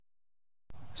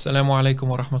السلام عليكم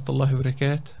ورحمة الله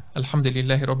وبركاته. الحمد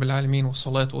لله رب العالمين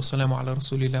والصلاة والسلام على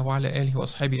رسول الله وعلى آله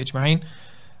وأصحابه أجمعين.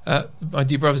 My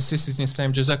dear brothers and sisters in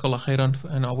Islam, Jazakallah khairan,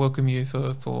 and I welcome you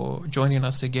for joining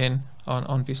us again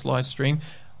on this live stream.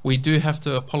 We do have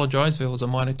to apologize. There was a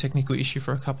minor technical issue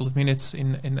for a couple of minutes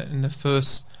in the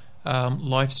first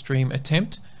live stream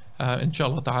attempt.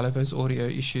 Inshallah ta'ala, those audio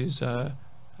issues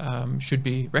should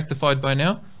be rectified by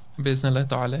now. Bismillah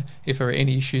ta'ala. If there are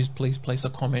any issues, please place a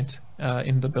comment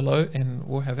in the below and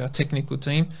we'll have our technical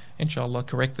team inshallah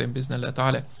correct them. Bismillah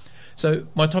ta'ala. So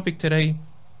my topic today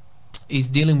is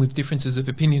dealing with differences of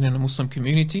opinion in a Muslim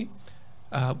community.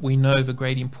 We know the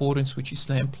great importance which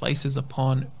Islam places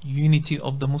upon unity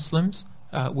of the Muslims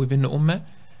within the Ummah,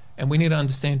 and we need to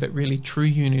understand that really true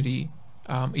unity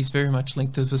is very much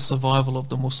linked to the survival of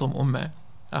the Muslim Ummah,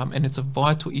 and it's a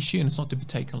vital issue and it's not to be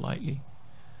taken lightly.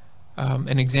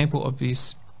 An example of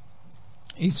this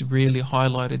is really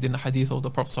highlighted in the hadith of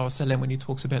the Prophet ﷺ when he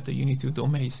talks about the unity of the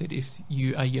Ummah. He said, if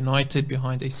you are united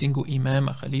behind a single Imam,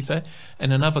 a Khalifa,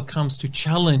 and another comes to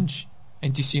challenge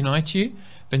and disunite you,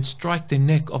 then strike the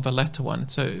neck of the latter one.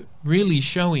 So really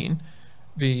showing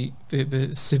the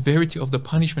severity of the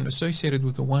punishment associated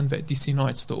with the one that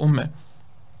disunites the Ummah.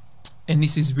 And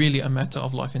this is really a matter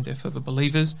of life and death for the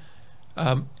believers.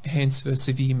 Hence the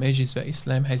severe measures that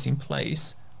Islam has in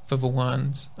place for the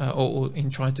ones or in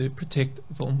trying to protect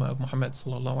the Ummah of Muhammad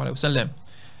sallallahu alaihi wasallam.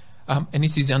 And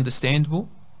this is understandable.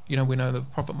 You know, we know the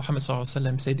Prophet Muhammad sallallahu alaihi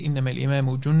wasallam said, "Innama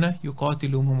al-imamu junnah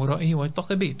yuqatilu min wara'ihi wa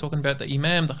yattaqi bih." Talking about the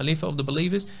Imam, the Khalifa of the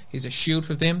believers, he's a shield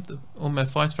for them. The Ummah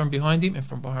fights from behind him, and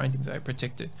from behind him they are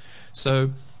protected.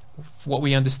 So, what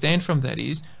we understand from that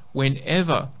is,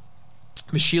 whenever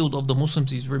the shield of the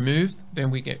Muslims is removed,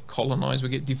 then we get colonized, we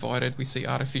get divided, we see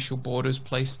artificial borders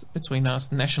placed between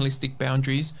us, nationalistic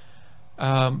boundaries.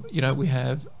 We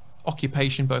have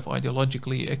occupation both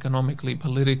ideologically, economically,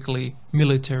 politically,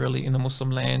 militarily in the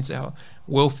Muslim lands. Our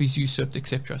wealth is usurped,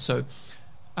 etc. So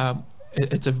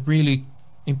it's a really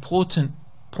important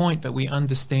point that we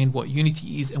understand what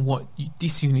unity is and what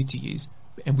disunity is.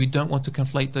 And we don't want to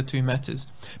conflate the two matters,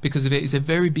 because there is a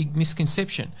very big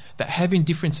misconception that having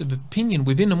difference of opinion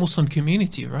within a Muslim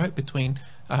community, right, between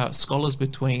scholars,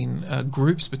 between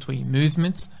groups, between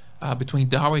movements, between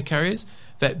da'wah carriers,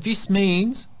 that this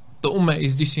means the Ummah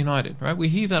is disunited, right? We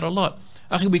hear that a lot.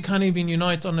 We can't even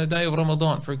unite on the day of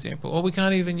Ramadan, for example, or we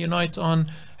can't even unite on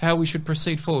how we should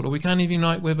proceed forward, or we can't even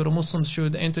unite whether the Muslims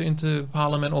should enter into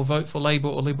parliament or vote for Labour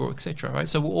or Liberal, etc. Right?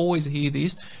 So we'll always hear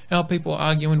this. How people are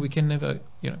arguing, we can never,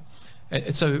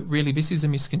 So really, this is a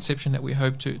misconception that we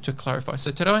hope to clarify.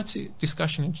 So tonight's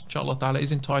discussion, inshallah ta'ala,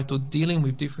 is entitled "Dealing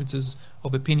with Differences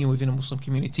of Opinion Within a Muslim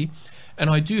Community," and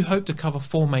I do hope to cover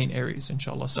four main areas,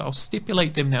 inshallah. So I'll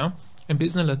stipulate them now. And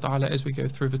bismillah ta'ala, as we go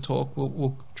through the talk,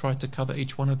 we'll try to cover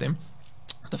each one of them.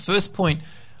 The first point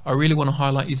I really want to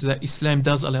highlight is that Islam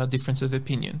does allow difference of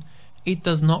opinion. It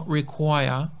does not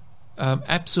require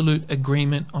absolute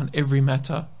agreement on every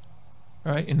matter,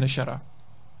 right, in the Sharia,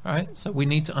 right? So we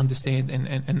need to understand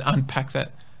and unpack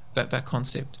that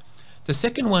concept. The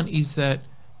second one is that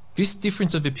this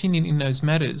difference of opinion in those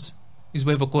matters is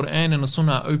where the Quran and the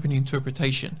Sunnah are open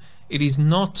interpretation. It is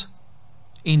not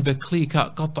in the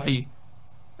clear-cut qat'i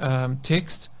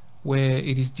text where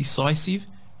it is decisive.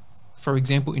 For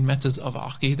example, in matters of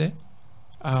aqidah,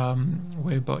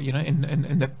 whereby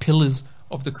in the pillars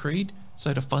of the creed,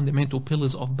 so the fundamental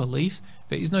pillars of belief,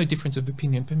 there is no difference of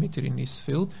opinion permitted in this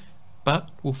field, but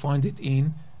we'll find it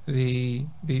in the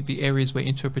areas where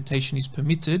interpretation is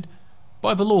permitted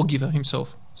by the lawgiver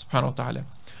himself, subhanahu wa ta'ala.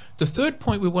 The third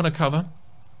point we want to cover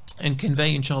and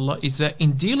convey, inshallah, is that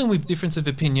in dealing with difference of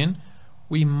opinion,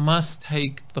 we must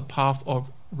take the path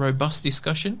of robust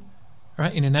discussion,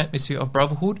 right, in an atmosphere of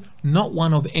brotherhood, not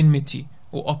one of enmity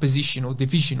or opposition or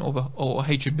division or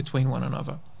hatred between one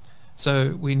another.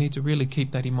 So we need to really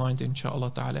keep that in mind,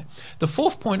 inshallah ta'ala. The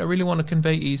fourth point I really want to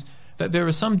convey is that there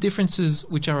are some differences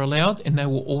which are allowed and they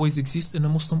will always exist in the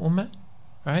Muslim Ummah,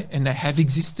 right, and they have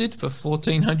existed for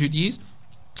 1400 years,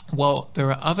 while there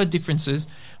are other differences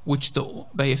which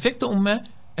they affect the Ummah,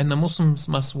 and the Muslims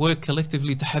must work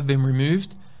collectively to have them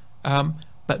removed.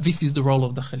 But this is the role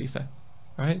of the Khalifa,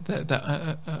 right?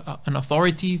 An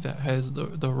authority that has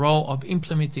the role of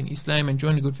implementing Islam and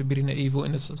joining good, forbidding the evil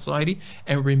in a society,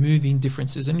 and removing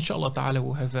differences. And inshallah ta'ala,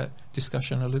 we'll have a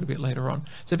discussion a little bit later on.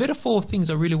 So there are four things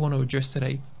I really want to address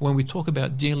today when we talk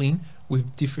about dealing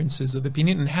with differences of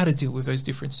opinion and how to deal with those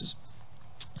differences.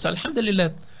 So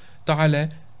alhamdulillah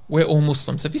ta'ala, we're all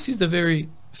Muslims. So this is the very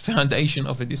foundation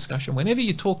of a discussion. Whenever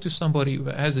you talk to somebody who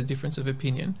has a difference of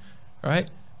opinion, right,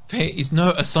 there is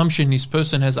no assumption this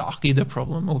person has an aqidah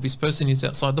problem or this person is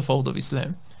outside the fold of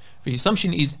Islam. The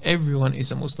assumption is everyone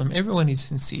is a Muslim, everyone is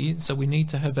sincere, so we need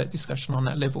to have that discussion on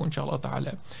that level, inshallah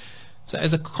ta'ala. So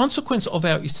as a consequence of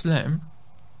our Islam,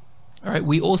 all right,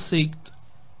 we all seek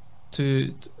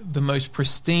to the most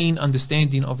pristine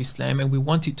understanding of Islam, and we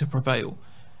want it to prevail.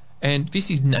 And this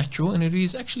is natural, and it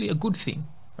is actually a good thing,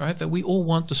 right? That we all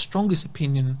want the strongest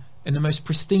opinion and the most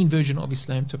pristine version of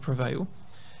Islam to prevail.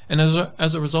 And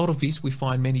as a result of this, we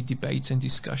find many debates and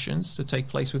discussions to take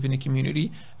place within a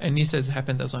community. And this has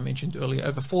happened, as I mentioned earlier,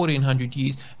 over 1400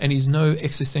 years, and is no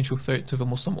existential threat to the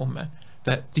Muslim Ummah.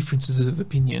 That differences of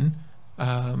opinion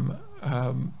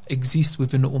exist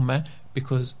within the Ummah,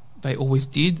 because they always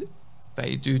did,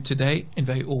 they do today, and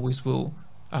they always will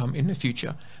in the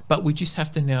future. But we just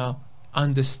have to now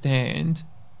understand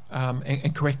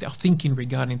and correct our thinking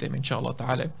regarding them, inshallah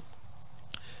ta'ala.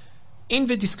 In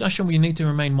the discussion, we need to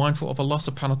remain mindful of Allah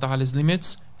subhanahu wa ta'ala's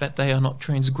limits, that they are not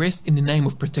transgressed in the name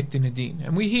of protecting the deen.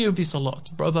 And we hear this a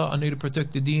lot. Brother, I need to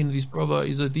protect the deen. This brother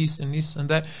is a this and this and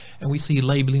that. And we see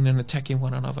labeling and attacking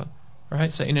one another.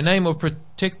 Right? So in the name of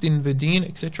protecting the deen,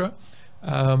 etc.,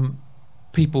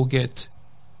 people get,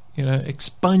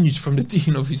 expunged from the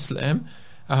deen of Islam.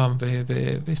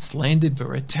 They're slandered,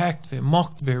 they're attacked, they're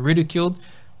mocked, they're ridiculed.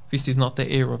 This is not the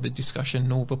area of the discussion,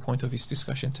 nor the point of this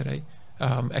discussion today.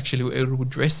 Actually, it will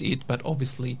address it, but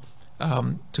obviously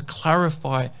to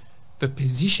clarify the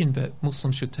position that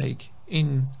Muslims should take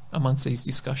in amongst these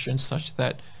discussions, such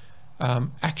that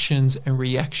actions and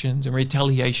reactions and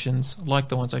retaliations like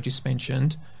the ones I just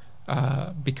mentioned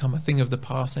become a thing of the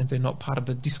past, and they're not part of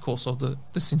the discourse of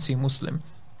the sincere Muslim.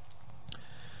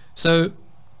 So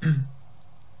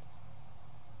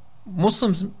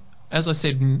Muslims, as I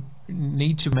said,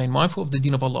 need to remain mindful of the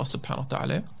deen of Allah subhanahu wa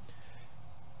ta'ala.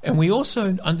 And we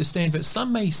also understand that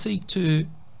some may seek to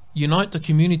unite the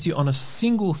community on a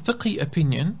single fiqhi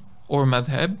opinion or a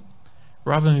madhab,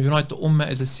 rather than unite the ummah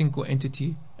as a single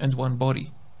entity and one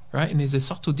body, right? And there's a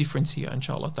subtle difference here,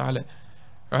 inshallah ta'ala,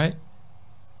 right?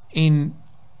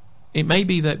 It may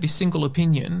be that this single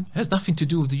opinion has nothing to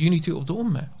do with the unity of the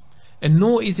ummah, and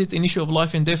nor is it an issue of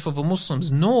life and death for the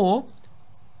Muslims, nor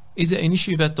is it an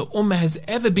issue that the ummah has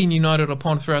ever been united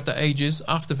upon throughout the ages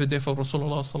after the death of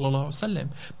Rasulullah sallallahu alaihi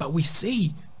wasallam. But we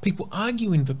see people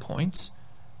arguing the points,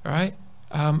 right,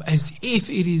 as if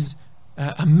it is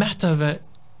a matter that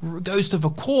goes to the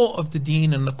core of the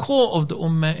deen and the core of the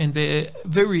ummah and their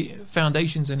very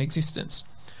foundations and existence.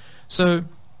 So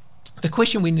the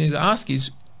question we need to ask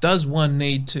is, does one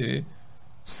need to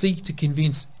seek to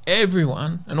convince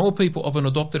everyone and all people of an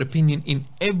adopted opinion in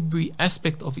every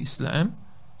aspect of Islam,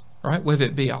 right, whether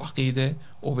it be Aqidah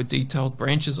or the detailed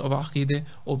branches of Aqidah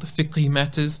or the fiqhi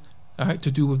matters, right,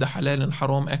 to do with the halal and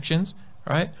haram actions,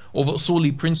 right, or the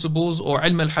usuli principles or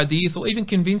ilm al-hadith, or even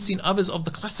convincing others of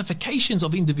the classifications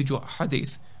of individual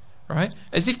hadith, right,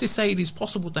 as if to say it is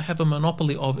possible to have a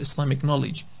monopoly of Islamic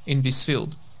knowledge in this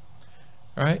field,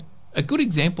 right? A good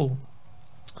example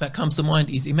that comes to mind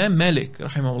is Imam Malik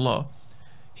rahimahullah.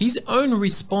 His own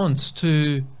response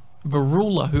to the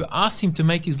ruler who asked him to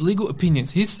make his legal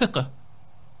opinions, his fiqh,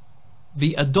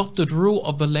 the adopted rule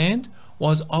of the land,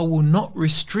 was, I will not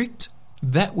restrict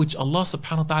that which Allah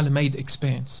subhanahu wa ta'ala made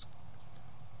expanse.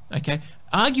 Okay,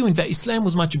 arguing that Islam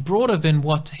was much broader than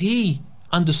what he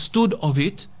understood of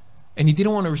it, and he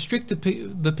didn't want to restrict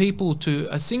the people to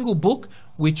a single book,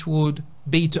 which would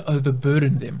be to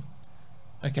overburden them.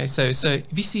 Okay, so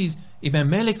this is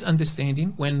Imam Malik's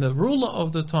understanding when the ruler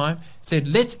of the time said,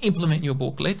 let's implement your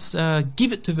book, let's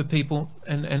give it to the people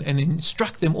and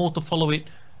instruct them all to follow it,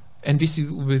 and this is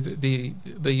with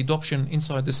the adoption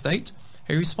inside the state.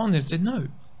 He responded and said, no. He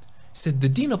said, the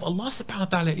deen of Allah subhanahu wa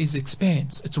ta'ala is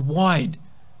expanse, it's wide,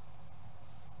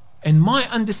 and my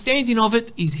understanding of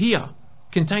it is here,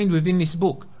 contained within this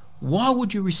book. Why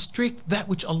would you restrict that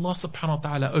which Allah subhanahu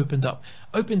wa ta'ala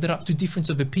opened it up to difference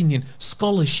of opinion,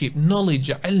 scholarship, knowledge,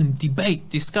 ilm, debate,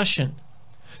 discussion?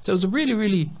 So it was a really,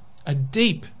 really a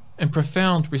deep and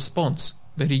profound response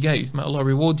that he gave. May Allah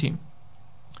reward him.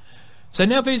 So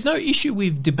now there's no issue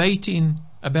with debating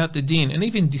about the deen and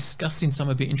even discussing some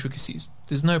of the intricacies.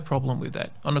 There's no problem with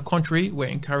that. On the contrary, we're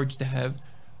encouraged to have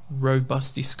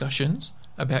robust discussions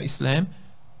about Islam,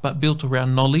 but built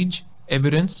around knowledge,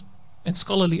 evidence, and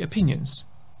scholarly opinions.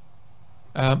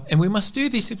 And we must do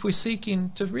this if we're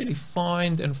seeking to really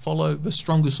find and follow the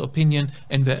strongest opinion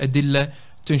and the adillah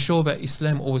to ensure that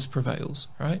Islam always prevails,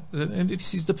 right? And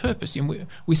this is the purpose. And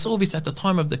we saw this at the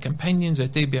time of the companions, the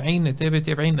tabi'een, the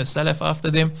tabi'een, the salaf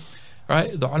after them,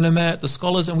 right? The ulama, the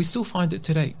scholars, and we still find it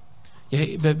today.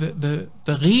 Yeah, the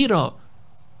ghira,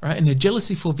 right, and the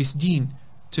jealousy for this deen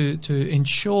to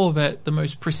ensure that the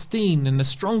most pristine and the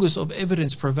strongest of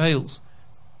evidence prevails.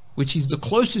 which is the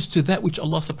closest to that which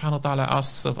Allah subhanahu wa ta'ala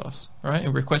asks of us, right,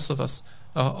 and requests of us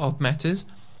of matters,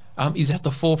 is at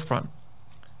the forefront.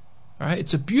 Right?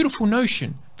 It's a beautiful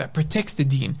notion that protects the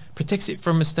deen, protects it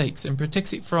from mistakes, and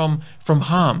protects it from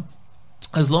harm,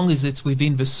 as long as it's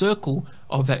within the circle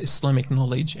of that Islamic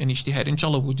knowledge and ijtihad.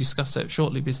 Inshallah, we'll discuss that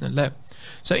shortly, bismillah.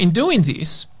 So in doing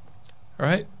this,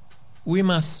 right, we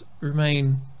must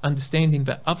remain understanding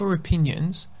that other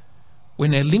opinions,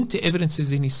 when they're linked to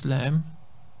evidences in Islam,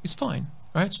 is fine,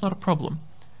 right? It's not a problem.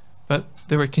 But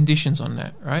there are conditions on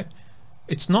that, right?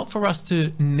 It's not for us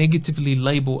to negatively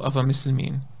label other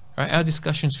Muslimin. Right? Our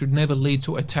discussions should never lead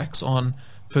to attacks on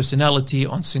personality,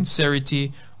 on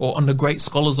sincerity, or on the great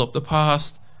scholars of the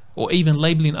past, or even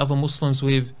labeling other Muslims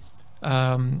with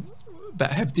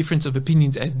that have difference of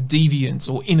opinions as deviants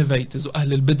or innovators or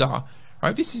Ahl al-Bid'ah.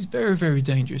 Right? This is very, very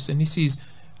dangerous, and this is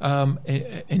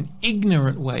an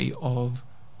ignorant way of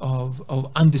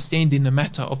understanding the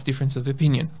matter of difference of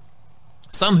opinion.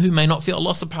 Some who may not fear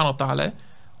Allah subhanahu wa ta'ala,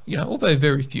 although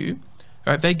very few,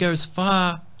 right, they go as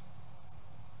far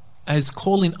as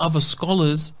calling other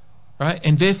scholars, right,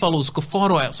 and their followers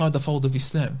kuffar outside the fold of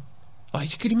Islam.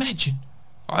 Like, you could imagine,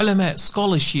 ulama,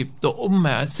 scholarship, the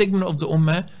ummah, a segment of the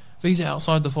ummah, these are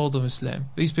outside the fold of Islam.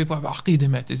 These people have aqidah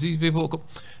matters. These people,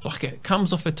 like, it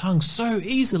comes off the tongue so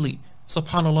easily,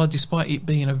 subhanAllah, despite it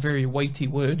being a very weighty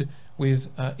word with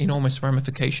enormous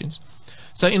ramifications.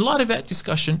 So in light of that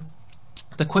discussion,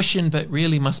 the question that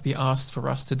really must be asked for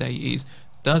us today is,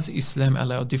 does Islam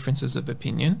allow differences of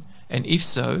opinion? And if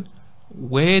so,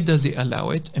 where does it allow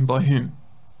it and by whom?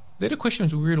 They're the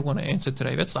questions we really want to answer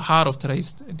today. That's the heart of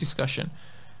today's discussion.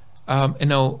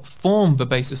 And they'll form the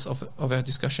basis of our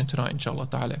discussion tonight, inshallah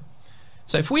ta'ala.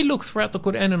 So if we look throughout the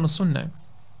Quran and the Sunnah,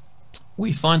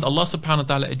 we find Allah subhanahu wa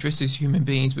ta'ala addresses human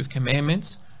beings with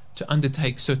commandments to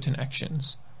undertake certain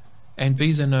actions. And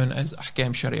these are known as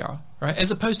ahkam sharia, right? As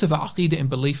opposed to the aqidah and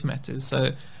belief matters.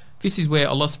 So this is where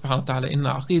Allah subhanahu wa ta'ala in the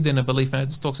aqidah and the belief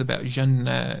matters talks about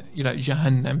Jannah,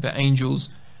 Jahannam, the angels,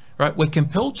 right? We're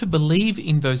compelled to believe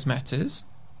in those matters,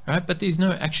 right? But there's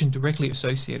no action directly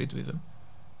associated with them.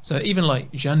 So even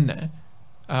like Jannah,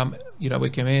 we're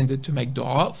commanded to make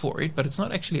dua for it, but it's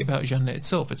not actually about Jannah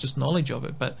itself, it's just knowledge of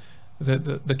it. But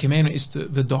the commandment is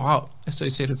the dua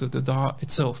associated with the dua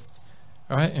itself,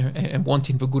 right? And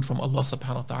wanting the good from Allah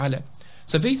subhanahu wa ta'ala.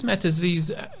 So these matters,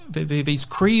 these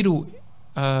creedal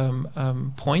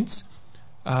points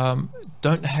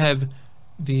don't have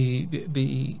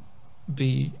the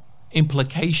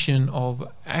implication of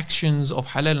actions of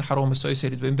halal and haram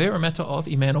associated with them. They're a matter of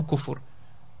iman or kufr.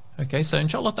 Okay, so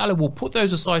inshallah ta'ala we'll put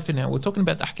those aside for now. We're talking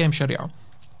about the ahkam sharia.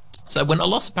 So when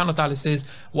Allah subhanahu wa ta'ala says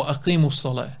wa aqimu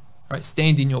salah, right,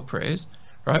 stand in your prayers,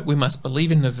 right, we must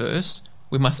believe in the verse,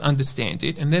 we must understand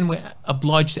it, and then we're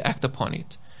obliged to act upon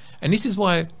it. And this is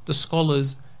why the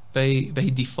scholars they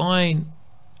define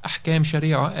ahkam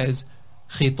sharia as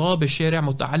khitab al-shari'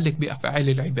 muta'alliq bi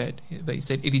af'al al-ibad. They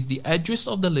said it is the address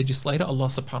of the legislator, Allah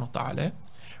subhanahu wa ta'ala,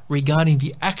 regarding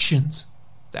the actions,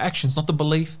 not the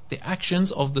belief, the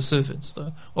actions of the servants,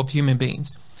 of human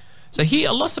beings. So here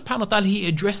Allah subhanahu wa ta'ala, He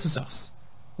addresses us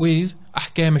with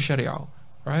ahkam al-sharia,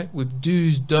 right, with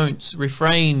do's, don'ts,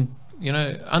 refrain,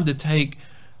 undertake,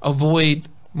 avoid.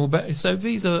 So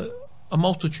these are a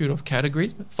multitude of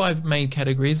categories, 5 main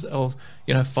categories of,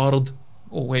 fard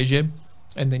or wajib,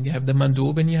 and then you have the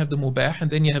mandub, and you have the mubah,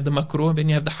 and then you have the makruh, and then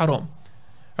you have the haram.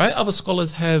 Right? Other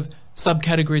scholars have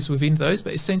subcategories within those,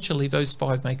 but essentially those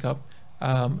 5 make up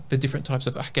the different types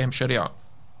of ahkam sharia.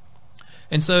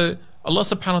 And so Allah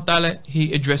subhanahu wa ta'ala,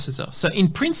 He addresses us. So in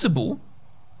principle,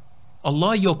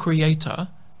 Allah, your creator,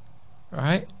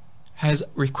 right, has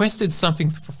requested something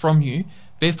from you.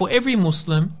 Therefore, every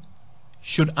Muslim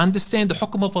should understand the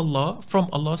hukum of Allah from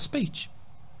Allah's speech.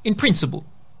 In principle,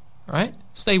 right?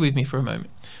 Stay with me for a moment.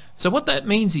 So what that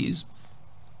means is,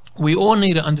 we all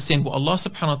need to understand what Allah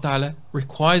subhanahu wa ta'ala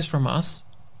requires from us,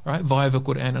 right, via the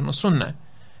Quran and the Sunnah.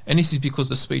 And this is because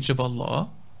the speech of Allah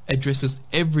addresses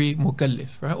every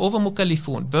mukallif, right? All the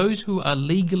mukallifun, those who are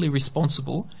legally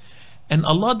responsible. And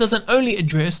Allah doesn't only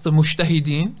address the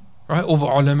mujtahideen, right, or the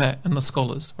ulama and the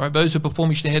scholars, right, those who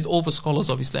perform ijtihad, all the scholars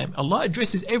of Islam. Allah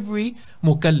addresses every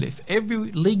mukallif,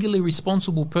 every legally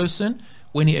responsible person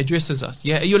when He addresses us.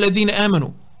 Ya ayyuhalladhina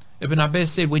amanu. Ibn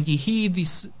Abbas said, when you hear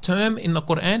this term in the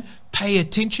Quran, pay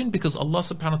attention, because Allah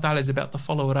subhanahu wa ta'ala is about to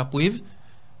follow it up with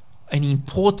an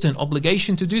important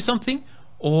obligation to do something,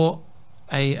 or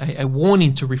a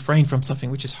warning to refrain from something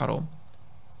which is haram.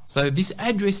 So this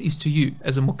address is to you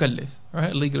as a mukallif,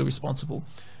 right, legally responsible,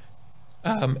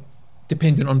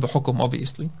 depending on the hukum,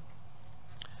 obviously.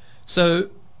 So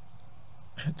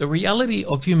the reality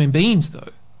of human beings,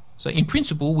 though, So in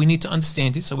principle, we need to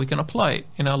understand it so we can apply it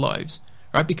in our lives,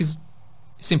 right? Because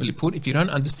simply put, if you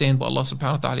don't understand what Allah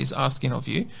subhanahu wa ta'ala is asking of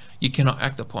you, you cannot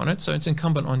act upon it. So it's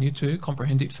incumbent on you to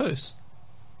comprehend it first.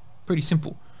 Pretty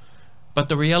simple. But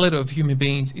the reality of human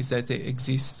beings is that there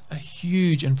exists a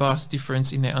huge and vast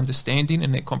difference in their understanding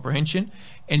and their comprehension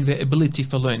and their ability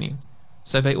for learning.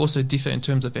 So they also differ in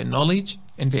terms of their knowledge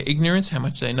and their ignorance, how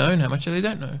much they know and how much they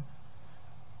don't know.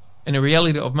 And the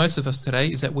reality of most of us today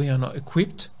is that we are not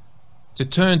equipped to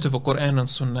turn to the Quran and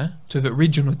Sunnah, to the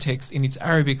original text in its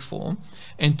Arabic form,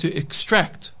 and to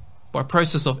extract, by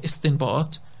process of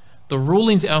istinbat, the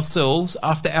rulings ourselves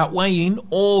after outweighing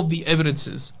all the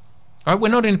evidences. Right? We're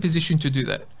not in a position to do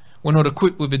that. We're not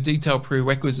equipped with the detailed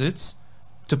prerequisites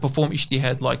to perform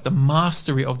ijtihad, like the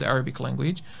mastery of the Arabic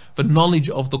language, the knowledge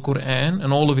of the Quran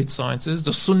and all of its sciences,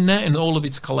 the Sunnah and all of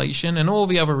its collation, and all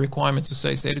the other requirements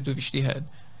associated with ijtihad.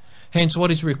 Hence,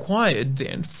 what is required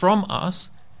then from us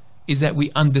is that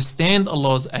we understand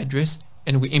Allah's address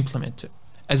and we implement it,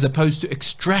 as opposed to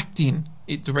extracting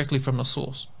it directly from the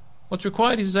source. What's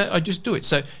required is that I just do it.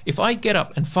 So if I get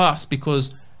up and fast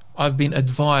because I've been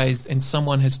advised and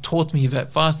someone has taught me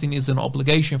that fasting is an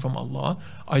obligation from Allah,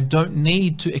 I don't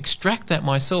need to extract that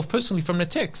myself personally from the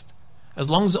text. As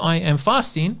long as I am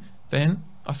fasting, then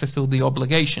I fulfill the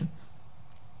obligation.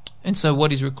 And so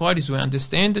what is required is we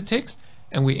understand the text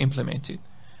and we implement it.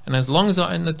 And as long as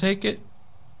I undertake it,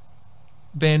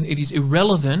 then it is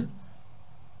irrelevant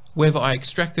whether I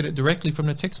extracted it directly from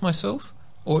the text myself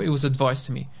or it was advised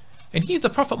to me. And here the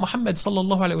Prophet Muhammad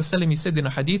sallallahu alaihi wasallam, he said in a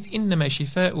hadith, إِنَّمَا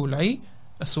شِفَاءُ الْعِي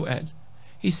السُّؤَالِ.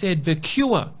 He said the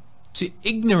cure to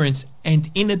ignorance and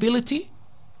inability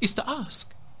is to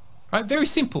ask. Right? Very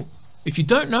simple. If you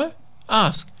don't know,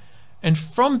 ask. And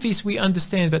from this we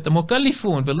understand that the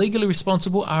mukallifun, the legally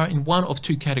responsible, are in one of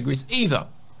two categories. Either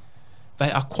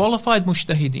they are qualified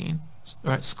mujtahideen,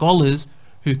 right, scholars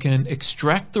who can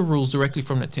extract the rules directly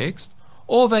from the text,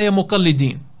 or they are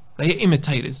muqallideen, they are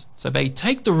imitators. So they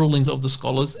take the rulings of the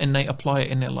scholars and they apply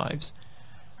it in their lives.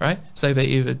 Right? So they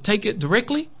either take it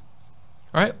directly,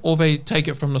 right, or they take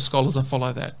it from the scholars and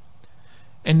follow that.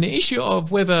 And the issue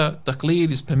of whether taqleed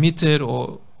is permitted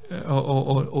or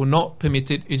not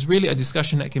permitted is really a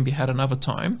discussion that can be had another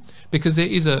time, because there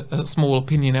is a small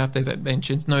opinion out there that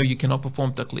mentions no, you cannot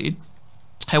perform taqleed.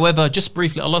 However, just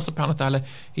briefly, Allah subhanahu wa ta'ala,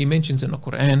 He mentions in the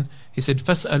Quran, He said,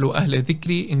 فَاسْأَلُوا أَهْلَ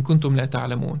ذِكْرِ إِن كُنْتُمْ لَا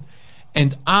تَعْلَمُونَ,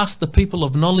 and ask the people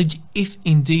of knowledge if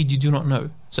indeed you do not know.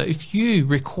 So if you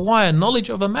require knowledge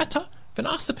of a matter, then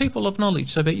ask the people of knowledge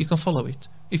so that you can follow it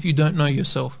if you don't know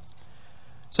yourself.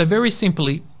 So very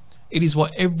simply, it is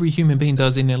what every human being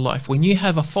does in their life. When you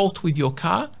have a fault with your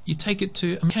car, you take it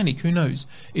to a mechanic who knows.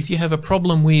 If you have a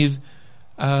problem with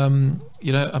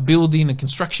a building, a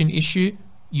construction issue,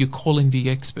 you call in the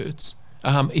experts.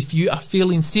 If you are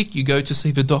feeling sick, you go to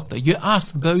see the doctor. You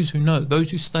ask those who know,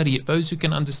 those who study it, those who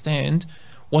can understand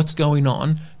what's going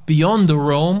on beyond the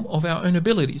realm of our own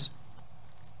abilities.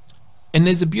 And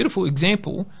there's a beautiful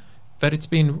example that it's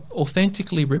been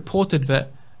authentically reported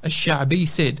that Ash-Sha'bi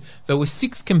said there were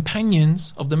 6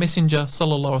 companions of the Messenger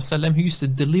sallallahu alaihi wasallam who used to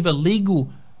deliver legal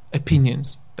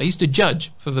opinions. They used to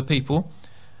judge for the people.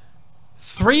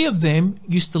 3 of them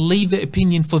used to leave their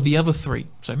opinion for the other 3.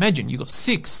 So imagine, you've got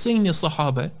 6 senior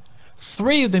Sahaba.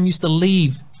 3 of them used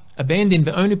to abandon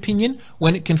their own opinion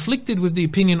when it conflicted with the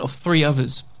opinion of 3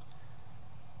 others.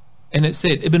 And it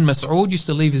said Ibn Mas'ud used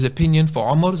to leave his opinion for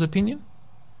Umar's opinion.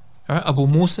 Right? Abu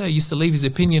Musa used to leave his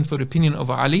opinion for the opinion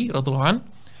of Ali radhiallahu anhu.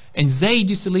 And Zayd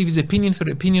used to leave his opinion for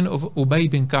the opinion of Ubay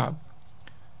bin Ka'b.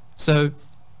 So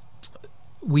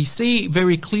we see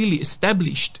very clearly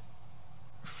established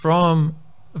from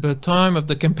the time of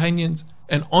the companions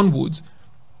and onwards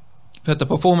that the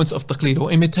performance of taqleed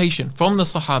or imitation from the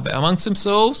Sahaba amongst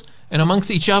themselves and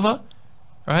amongst each other,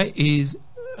 right, it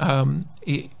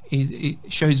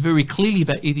shows very clearly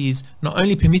that it is not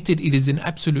only permitted, it is an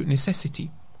absolute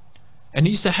necessity. And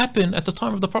it used to happen at the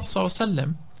time of the Prophet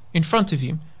ﷺ in front of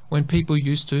him, when people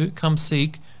used to come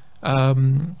seek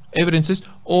evidences,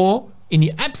 or in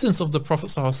the absence of the Prophet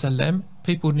ﷺ,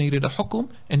 people needed a hukum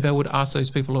and they would ask those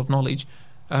people of knowledge,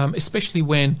 especially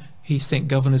when he sent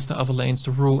governors to other lands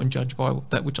to rule and judge by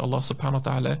that which Allah subhanahu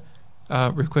wa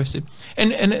ta'ala requested.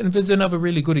 And there's another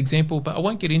really good example, but I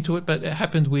won't get into it, but it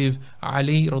happened with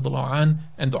Ali radhiallahu anh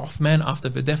and Uthman after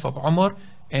the death of Umar,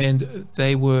 and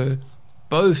they were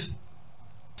both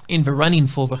in the running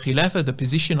for the Khilafah, the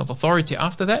position of authority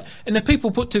after that, and the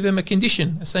people put to them a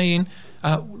condition saying,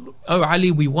 oh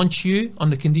Ali, we want you on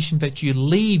the condition that you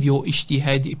leave your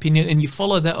ijtihad opinion and you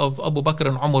follow that of Abu Bakr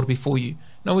and Umar before you.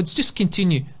 No, it's just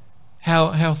continue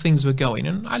how things were going.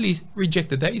 And Ali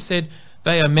rejected that. He said,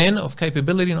 They are men of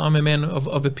capability and I'm a man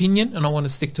of opinion, and I want to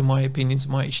stick to my opinions,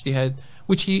 my ijtihad,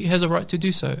 which he has a right to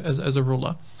do so as a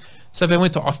ruler. So they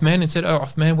went to Uthman and said, oh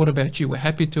Uthman, what about you? We're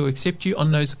happy to accept you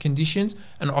on those conditions.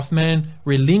 And Uthman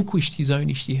relinquished his own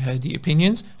ijtihadi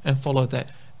opinions and followed that.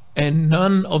 And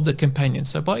none of the companions,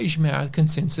 so by ijma'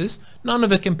 consensus, none of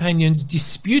the companions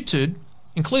disputed,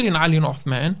 including Ali and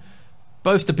Uthman,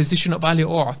 both the position of Ali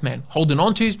or Uthman, holding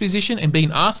on to his position and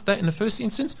being asked that in the first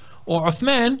instance, or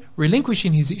Uthman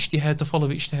relinquishing his ijtihad to follow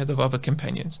the ijtihad of other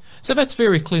companions. So that's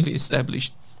very clearly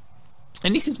established.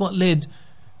 And this is what led,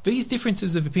 these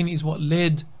differences of opinion is what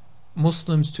led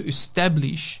Muslims to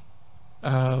establish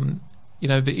the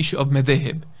issue of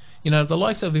madhahib. The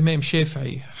likes of Imam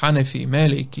Shafi'i, Hanafi,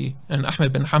 Maliki, and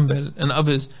Ahmed bin Hanbal and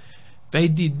others, they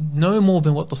did no more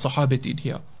than what the Sahaba did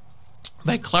here.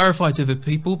 They clarified to the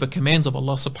people the commands of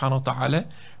Allah subhanahu wa ta'ala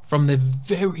from the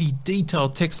very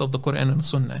detailed text of the Quran and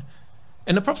Sunnah.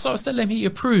 And the Prophet ﷺ, he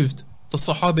approved the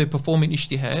Sahaba performing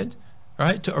ijtihad,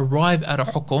 right, to arrive at a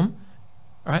hukum,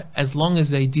 right, as long as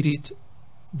they did it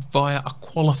via a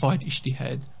qualified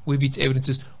ijtihad with its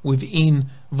evidences within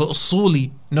the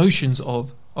usuli notions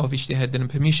of ijtihad and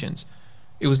permissions.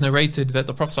 It was narrated that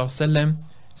the Prophet ﷺ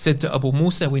said to Abu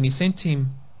Musa when he sent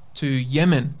him to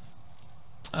Yemen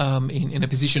in a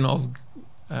position of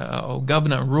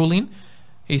governor and ruling,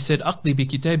 he said, أقضي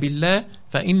بكتاب الله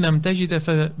فإن لم تجد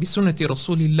بسنة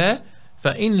رسول الله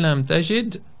فإن لم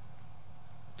تجد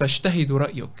فاجتهد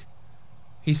رأيك.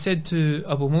 He said to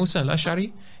Abu Musa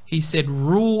al-Ash'ari, he said,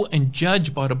 rule and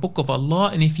judge by the book of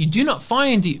Allah, and if you do not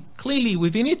find it clearly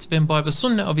within it, then by the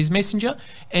sunnah of his messenger,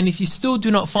 and if you still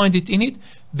do not find it in it,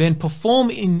 then perform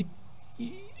in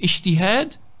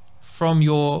ijtihad from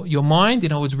your mind,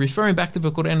 and I was referring back to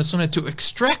the Quran and Sunnah to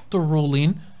extract the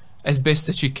ruling as best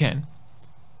that you can.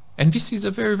 And this is a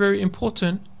very, very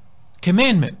important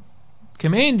commandment,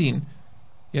 commanding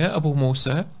Abu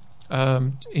Musa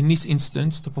in this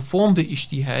instance to perform the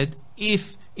ijtihad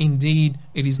if indeed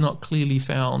it is not clearly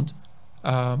found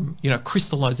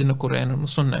crystallized in the Quran and the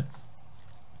Sunnah.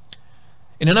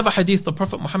 In another hadith, the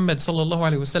Prophet Muhammad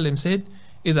sallallahu alaihi wasallam said,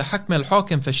 إذا حكم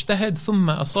الحاكم فاجتهد ثم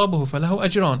أصابه فله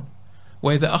أجران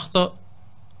وإذا أخطأ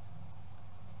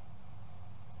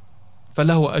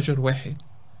فله أجر واحد.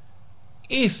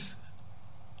 If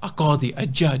a qadi, a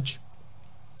judge,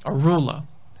 a ruler,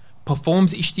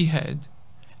 performs ijtihad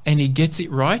and he gets it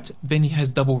right, then he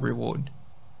has double reward.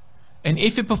 And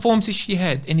if he performs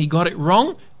ijtihad and he got it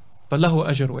wrong, فله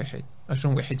أجر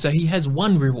واحد. So he has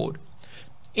one reward.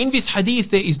 In this hadith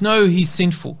there is no he's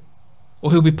sinful,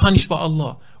 or he'll be punished by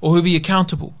Allah, or he'll be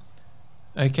accountable.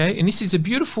 Okay, and this is a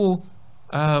beautiful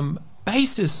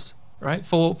basis, right,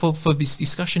 for this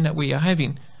discussion that we are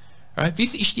having. Right,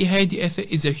 this ijtihadi effort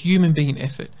is a human being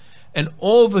effort, and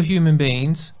all the human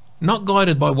beings not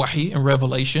guided by wahi and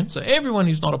revelation. So everyone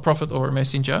who's not a prophet or a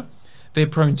messenger, they're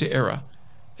prone to error.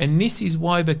 And this is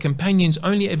why the companions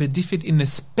only ever differed in the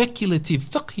speculative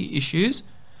fiqhi issues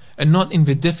and not in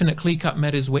the definite clear-cut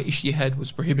matters where ijtihad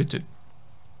was prohibited.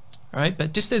 Right?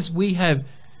 But just as we have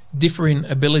differing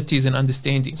abilities and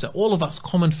understanding, so all of us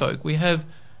common folk, we have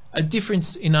a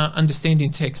difference in our understanding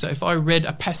text. So if I read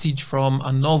a passage from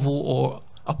a novel or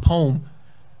a poem,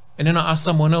 and then I ask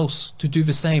someone else to do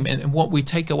the same, and what we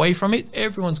take away from it,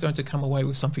 everyone's going to come away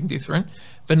with something different.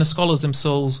 Then the scholars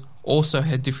themselves also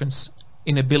had difference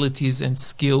in abilities and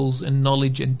skills and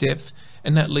knowledge and depth,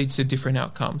 and that leads to different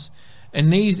outcomes.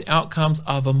 And these outcomes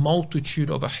are the multitude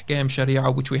of ahkam sharia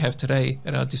which we have today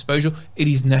at our disposal. It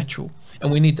is natural,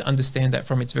 and we need to understand that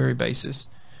from its very basis.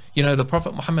 The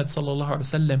Prophet Muhammad sallallahu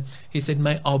alaihi wasallam, he said,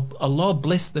 may Allah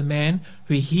bless the man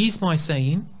who hears my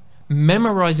saying,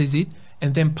 memorizes it,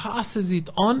 and then passes it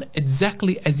on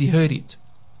exactly as he heard it.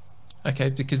 Okay,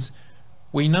 because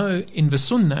we know in the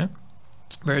Sunnah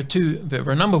there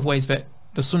are a number of ways that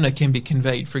the Sunnah can be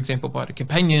conveyed. For example, by the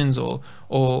companions or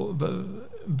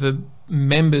the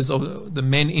members of the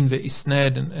men in the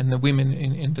isnad and the women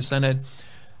in the sanad.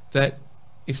 That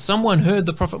if someone heard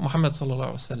the Prophet Muhammad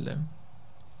sallallahu alaihi wasallam,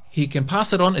 he can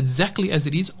pass it on exactly as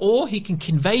it is, or he can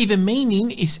convey the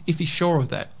meaning if he's sure of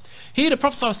that. Here the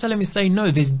Prophet ﷺ is saying,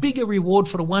 no, there's bigger reward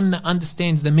for the one that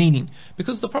understands the meaning.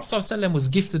 Because the Prophet ﷺ was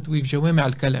gifted with jawami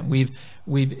al-kalam,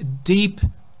 with deep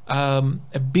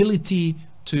ability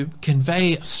to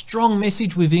convey a strong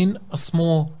message within a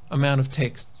small amount of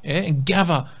text, and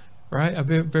gather, right, a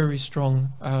very, very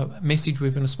strong message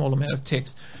within a small amount of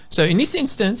text. So in this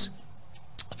instance,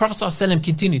 the Prophet ﷺ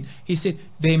continued. He said,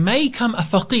 there may come a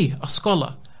faqih, a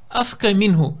scholar, afqa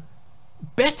minhu,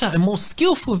 better and more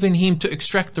skillful than him to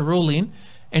extract the ruling,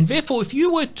 and therefore if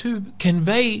you were to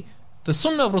convey the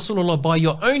sunnah of Rasulullah by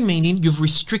your own meaning, you've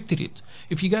restricted it.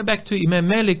 If you go back to Imam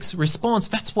Malik's response,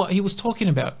 that's what he was talking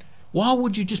about. Why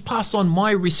would you just pass on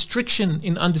my restriction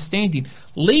in understanding?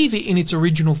 Leave it in its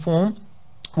original form,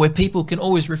 where people can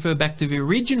always refer back to the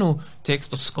original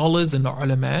text, the scholars and the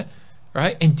ulama,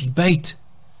 right, and debate,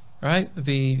 right,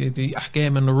 the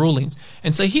ahkam and the rulings.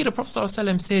 And so here the Prophet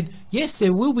ﷺ said, yes,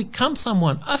 there will become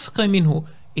someone afqa minhu,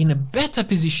 in a better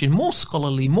position, more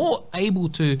scholarly, more able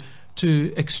to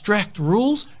extract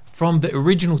rules from the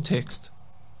original text.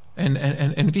 And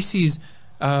this is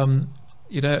a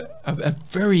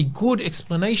very good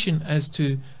explanation as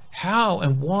to how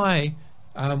and why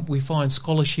we find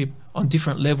scholarship on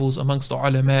different levels amongst the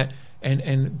ulama,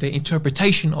 and the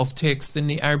interpretation of text in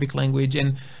the Arabic language,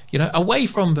 and away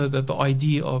from the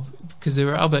idea of, because there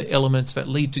are other elements that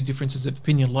lead to differences of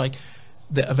opinion, like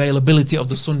the availability of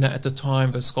the sunnah at the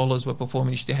time the scholars were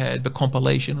performing ijtihad, the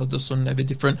compilation of the sunnah, the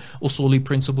different usuli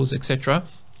principles, etc.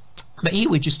 But here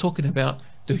we're just talking about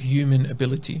the human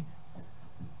ability.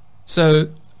 So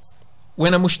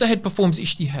when a mujtahid performs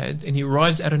ijtihad and he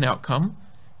arrives at an outcome,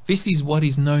 this is what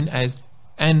is known as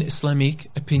an Islamic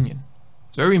opinion.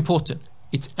 It's very important.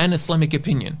 It's an Islamic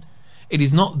opinion. It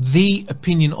is not the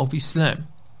opinion of Islam.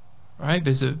 Right?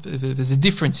 There's a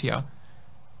difference here.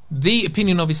 The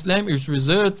opinion of Islam is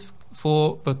reserved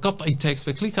for the qat'i text,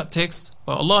 the clear-cut text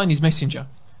by Allah and His Messenger,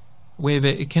 where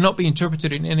it cannot be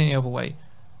interpreted in any other way.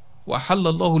 وَحَلَّ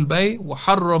اللَّهُ الْبَيْءَ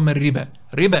وَحَرَّمَ الرِّبَى.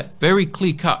 Riba, very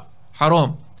clear-cut,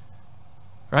 haram.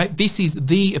 Right? This is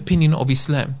the opinion of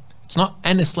Islam. It's not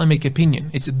an Islamic opinion.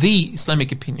 It's the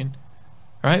Islamic opinion.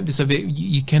 Right? So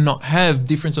you cannot have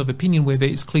difference of opinion where there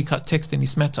is clear-cut text in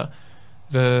this matter.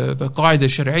 The qaida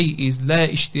shar'i is la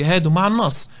ijtihad ma'a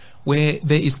nas. Where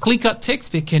there is clear-cut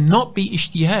text, there cannot be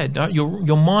ijtihad. Right?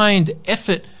 Your mind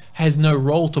effort has no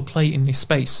role to play in this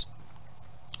space.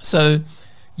 So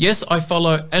yes, I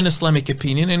follow an Islamic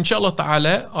opinion, and inshallah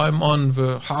ta'ala I'm on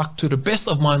the haqq to the best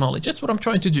of my knowledge. That's what I'm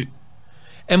trying to do.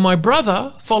 And my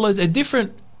brother follows a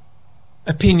different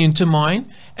opinion to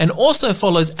mine, and also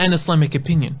follows an Islamic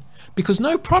opinion, because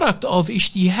no product of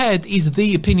ijtihad is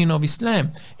the opinion of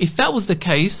Islam. If that was the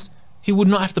case, he would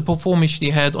not have to perform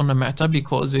ijtihad on the matter,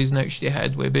 because there is no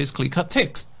ijtihad where there's clear-cut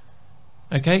text,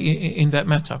 okay, in that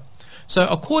matter. So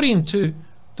according to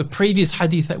the previous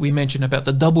hadith that we mentioned about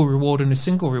the double reward and a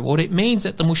single reward, it means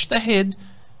that the mujtahid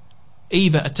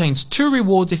either attains 2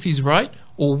 rewards if he's right,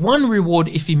 or 1 reward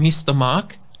if he missed the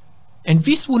mark, and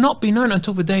this will not be known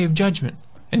until the Day of Judgment.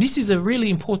 And this is a really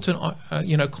important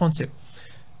concept.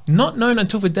 Not known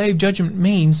until the Day of Judgment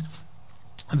means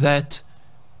that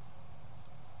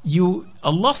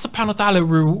Allah subhanahu wa ta'ala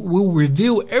will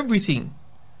reveal everything.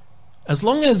 As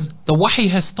long as the wahi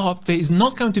has stopped, there is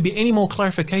not going to be any more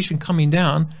clarification coming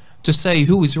down to say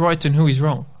who is right and who is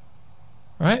wrong.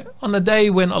 Right? On the day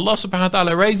when Allah subhanahu wa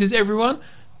ta'ala raises everyone,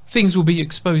 things will be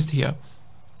exposed here.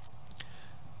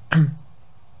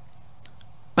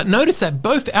 But notice that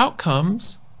both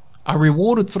outcomes are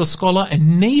rewarded for the scholar,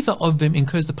 and neither of them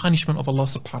incurs the punishment of Allah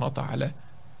subhanahu wa ta'ala.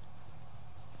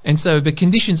 And so the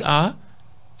conditions are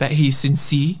that he is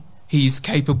sincere, he is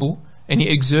capable, and he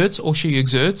exerts, or she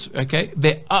exerts, okay,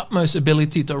 their utmost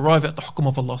ability to arrive at the hukum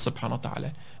of Allah subhanahu wa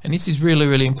ta'ala. And this is really,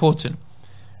 really important,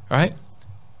 right?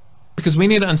 Because we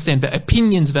need to understand that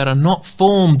opinions that are not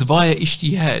formed via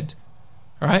ijtihad,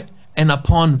 right, and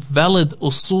upon valid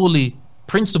usuli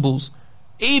principles,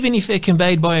 even if they're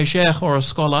conveyed by a shaykh or a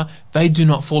scholar, they do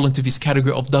not fall into this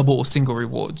category of double or single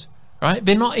rewards, right?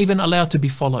 They're not even allowed to be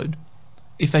followed.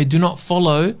 If they do not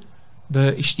follow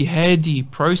the ijtihadi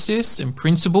process and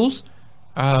principles,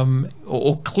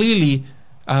 or clearly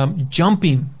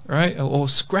jumping, right, or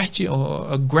scratching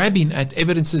or grabbing at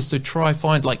evidences to try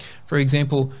find, like, for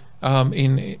example,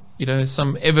 in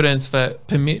some evidence that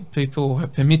people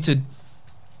have permitted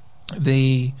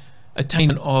the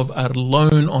attainment of a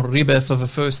loan on riba for the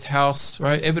first house,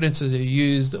 right? Evidences are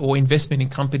used, or investment in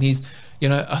companies,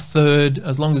 a third,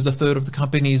 as long as the third of the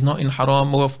company is not in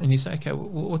haram, and you say, okay,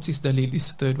 what's this dalil,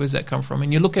 this third, where's that come from?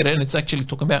 And you look at it and it's actually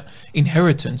talking about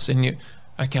inheritance, and you,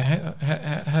 okay,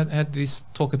 how did this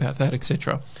talk about that,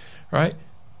 etc., right?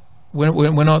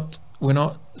 We're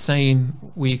not saying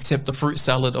we accept the fruit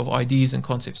salad of ideas and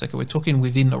concepts. Okay, we're talking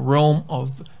within the realm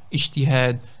of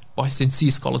ijtihad by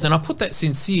sincere scholars, and I put that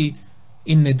sincere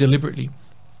in there deliberately,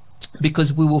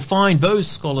 because we will find those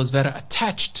scholars that are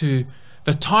attached to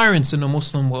the tyrants in the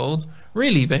Muslim world.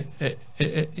 Really,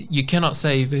 you cannot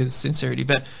say there's sincerity,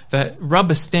 but that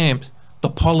rubber stamp the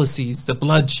policies, the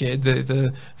bloodshed,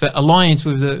 the alliance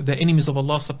with the enemies of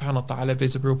Allah subhanahu wa ta'ala.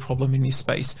 There's a real problem in this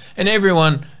space, and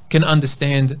everyone can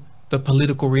understand the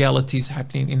political realities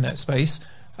happening in that space.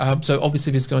 So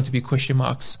obviously there's going to be question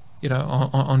marks,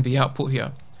 on the output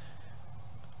here.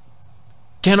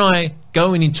 Can I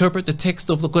go and interpret the text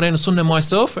of the Quran and Sunnah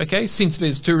myself? Okay, since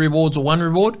there's 2 rewards or 1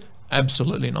 reward?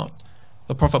 Absolutely not.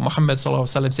 The Prophet Muhammad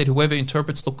said, whoever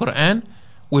interprets the Quran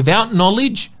without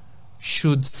knowledge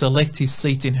should select his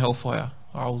seat in hellfire.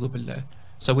 A'udhu billah.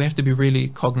 So we have to be really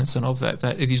cognizant of that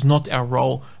it is not our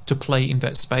role to play in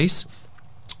that space.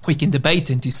 We can debate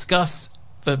and discuss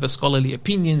the scholarly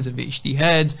opinions of the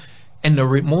ijtihads, and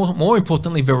more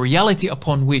importantly, the reality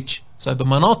upon which, so the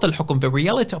manat al-hukm, the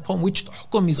reality upon which the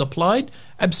hukm is applied,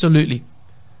 absolutely.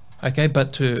 Okay,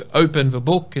 but to open the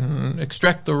book and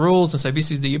extract the rules and say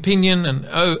this is the opinion and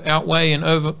outweigh and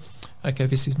over, okay,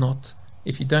 this is not,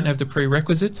 if you don't have the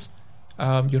prerequisites,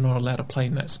 you're not allowed to play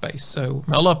in that space. So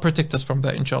may Allah protect us from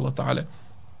that, inshallah ta'ala.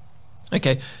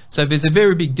 Okay, so there's a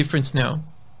very big difference now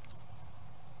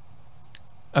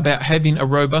about having a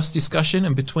robust discussion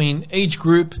and between each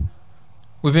group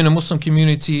within a Muslim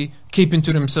community keeping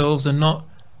to themselves and not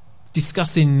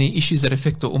discussing the issues that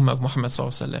affect the Ummah of Muhammad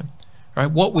sallallahu alaihi wasallam. Right?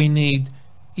 What we need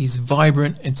is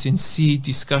vibrant and sincere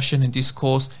discussion and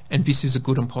discourse, and this is a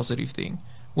good and positive thing.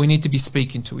 We need to be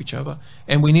speaking to each other,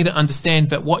 and we need to understand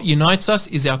that what unites us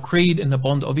is our creed and the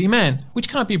bond of Iman, which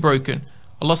can't be broken.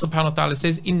 Allah subhanahu wa ta'ala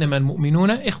says, إِنَّمَا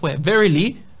الْمُؤْمِنُونَ إِخْوَةٌ.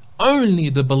 Verily, only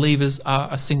the believers are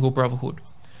a single brotherhood.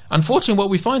 Unfortunately, what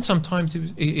we find sometimes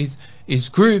is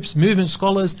groups, movement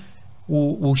scholars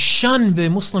will shun their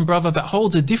Muslim brother that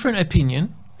holds a different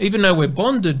opinion, even though we're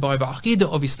bonded by the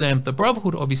Aqidah of Islam, the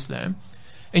brotherhood of Islam,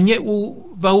 and yet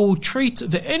they will treat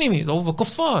the enemy, or the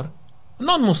kuffar,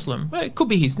 non-Muslim. It could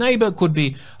be his neighbor, it could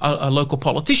be a local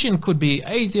politician, could be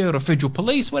Asia or federal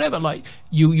police, whatever. Like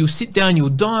you sit down, you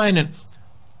dine,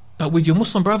 but with your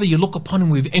Muslim brother, you look upon him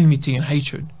with enmity and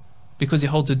hatred because he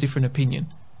holds a different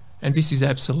opinion. And this is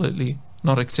absolutely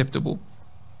not acceptable.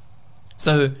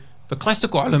 So the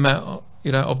classical ulama,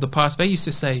 of the past, they used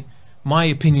to say, my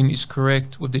opinion is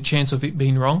correct with the chance of it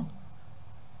being wrong,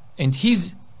 and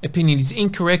his opinion is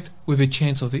incorrect with a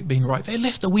chance of it being right. They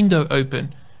left the window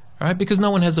open, right? Because no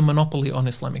one has a monopoly on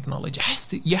Islamic knowledge.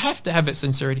 You have to have that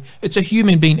sincerity. It's a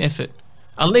human being effort.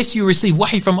 Unless you receive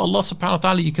wahi from Allah subhanahu wa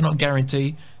ta'ala, you cannot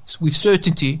guarantee with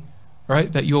certainty,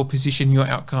 right, that your position, your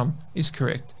outcome is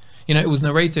correct. It was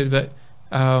narrated that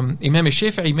Imam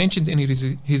al-Shafi'i mentioned in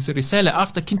his Risala,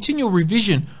 after continual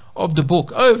revision of the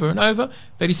book over and over,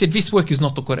 that he said, this work is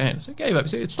not the Quran. So he gave up. He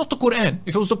said, it's not the Quran.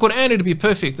 If it was the Quran, it would be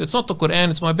perfect. It's not the Quran.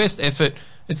 It's my best effort.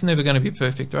 It's never going to be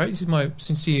perfect, right? This is my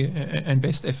sincere and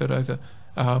best effort over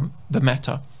the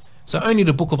matter. So only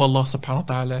the book of Allah subhanahu wa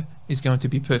ta'ala is going to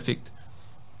be perfect.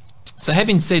 So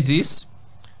having said this,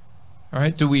 all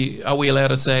right, are we allowed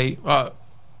to say,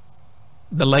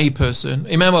 the lay person,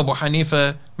 Imam Abu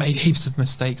Hanifa made heaps of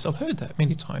mistakes? I've heard that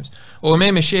many times. Or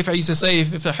Imam al-Shafi'i used to say,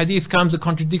 if a hadith comes that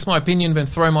contradicts my opinion, then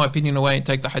throw my opinion away and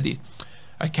take the hadith.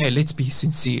 Okay, let's be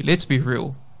sincere, let's be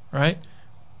real, right?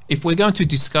 If we're going to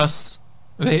discuss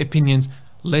their opinions,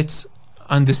 let's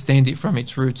understand it from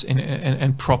its roots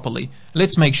and properly.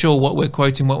 Let's make sure what we're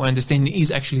quoting, what we're understanding is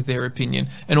actually their opinion,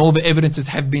 and all the evidences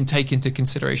have been taken into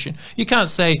consideration. You can't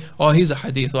say, oh, here's a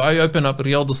hadith, or I open up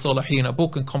Riyadh al-Salihin, a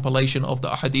book and compilation of the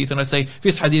hadith, and I say,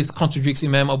 this hadith contradicts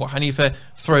Imam Abu Hanifa,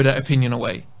 throw that opinion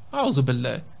away. A'udhu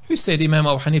billah. Who said Imam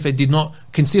Abu Hanifa did not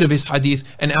consider this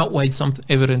hadith and outweighed some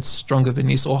evidence stronger than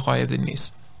this or higher than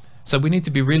this? So we need to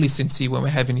be really sincere when we're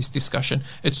having this discussion.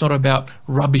 It's not about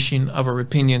rubbishing other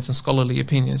opinions and scholarly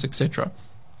opinions, etc.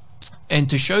 And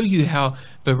to show you how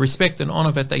the respect and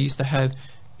honor that they used to have,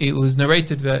 it was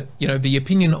narrated that the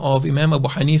opinion of Imam Abu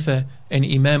Hanifa and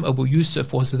Imam Abu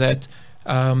Yusuf was that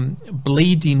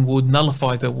bleeding would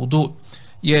nullify the wudu.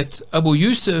 Yet Abu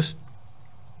Yusuf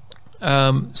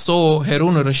saw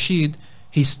Harun al-Rashid.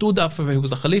 He stood up he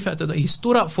was the Khalifa at the time. He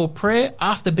stood up for prayer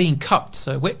after being cupped.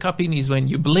 So wet cupping is when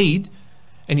you bleed,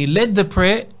 and he led the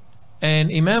prayer,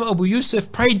 and Imam Abu Yusuf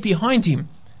prayed behind him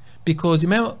because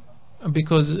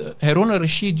Harun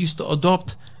al-Rashid used to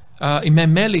adopt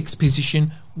Imam Malik's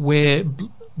position where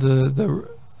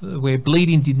where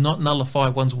bleeding did not nullify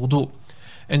one's wudu.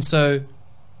 And so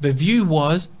the view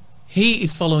was he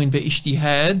is following the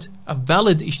ijtihad, a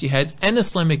valid ijtihad, an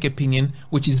Islamic opinion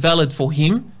which is valid for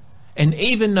him. And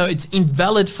even though it's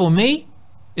invalid for me,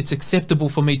 it's acceptable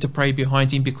for me to pray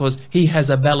behind him because he has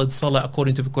a valid salah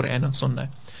according to the Quran and Sunnah.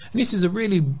 And this is a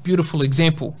really beautiful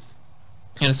example.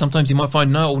 And sometimes you might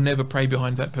find, no, I'll never pray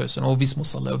behind that person, or this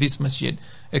musalla, or this masjid,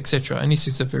 etc. And this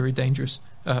is a very dangerous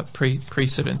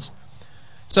precedent.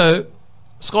 So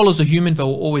scholars are human, they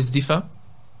will always differ.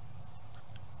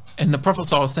 And the Prophet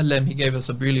ﷺ, he gave us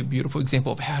a really beautiful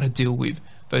example of how to deal with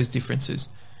those differences.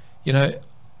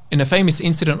 In a famous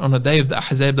incident on the day of the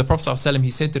Ahzab, the Prophet ﷺ, he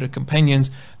said to the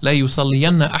companions, لا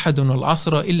يصلين أحد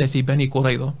العصر إلا في بني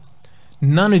قريظة.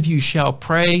 none of you shall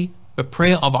pray the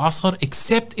prayer of Asr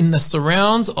except in the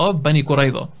surrounds of Bani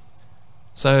Qurayza.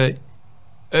 So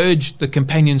urged the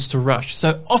companions to rush.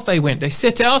 So off they went. They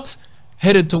set out,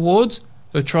 headed towards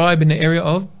the tribe in the area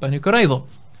of Bani Qurayza.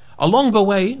 Along the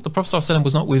way, the Prophet ﷺ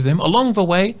was not with them. Along the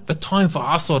way, the time for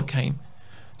Asr came.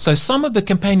 So some of the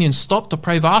companions stopped to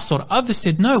pray for Asr. Others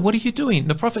said, no, what are you doing?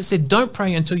 The Prophet said, don't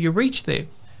pray until you reach there.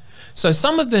 So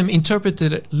some of them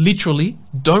interpreted it literally,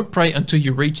 don't pray until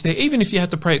you reach there, even if you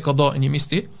had to pray at Qadha and you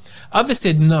missed it. Others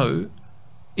said, no,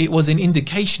 it was an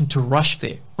indication to rush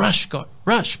there. Rush, God,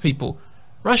 rush, people.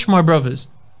 Rush, my brothers,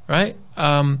 right?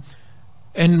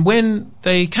 And when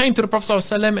they came to the Prophet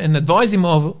ﷺ and advised him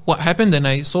of what happened, and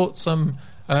they sought some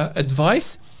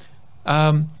advice,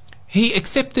 he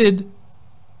accepted.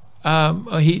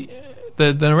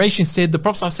 The narration said the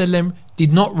Prophet ﷺ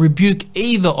did not rebuke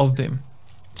either of them,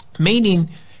 meaning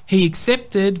he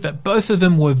accepted that both of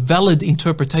them were valid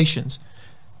interpretations.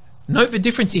 Note the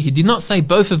difference here. He did not say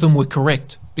both of them were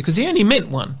correct, because he only meant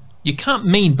one. You can't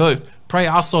mean both. Pray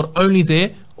Asr only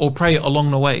there or pray it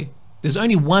along the way. There's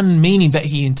only one meaning that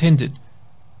he intended,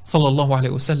 sallallahu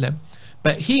alaihi wasallam.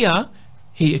 But here,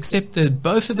 he accepted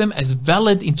both of them as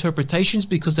valid interpretations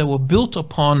because they were built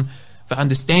upon the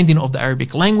understanding of the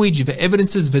Arabic language, the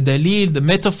evidences, the dalil, the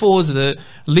metaphors, the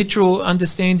literal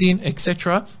understanding,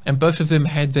 etc. And both of them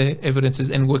had their evidences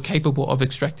and were capable of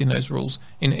extracting those rules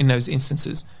in those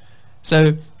instances.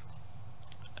 So,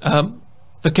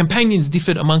 the companions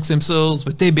differed amongst themselves,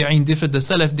 the tabi'in differed, the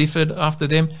salaf differed after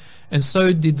them, and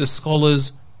so did the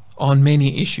scholars on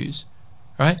many issues,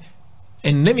 right?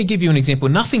 And let me give you an example.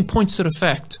 Nothing points to the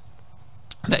fact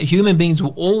that human beings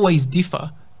will always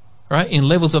differ, right, in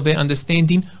levels of their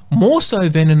understanding, more so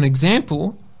than an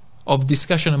example of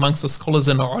discussion amongst the scholars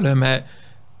and the ulama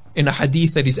in a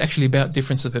hadith that is actually about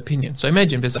difference of opinion. So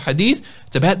imagine there's a hadith,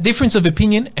 it's about difference of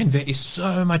opinion, and there is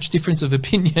so much difference of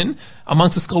opinion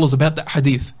amongst the scholars about that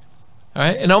hadith. All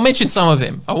right? And I'll mention some of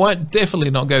them. I won't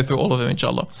definitely not go through all of them,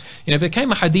 inshallah. You know, there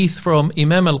came a hadith from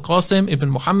Imam al-Qasim ibn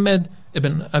Muhammad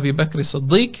ibn Abi Bakr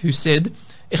as-Siddiq who said,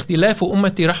 اختلاف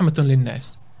أمتي رحمة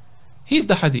للناس. Here's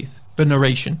the hadith, the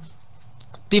narration.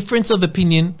 Difference of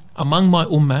opinion among my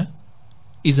ummah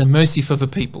is a mercy for the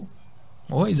people,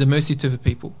 or is a mercy to the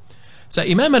people. So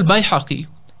Imam al-Bayhaqi,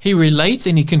 he relates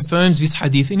and he confirms this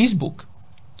hadith in his book.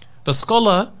 The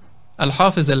scholar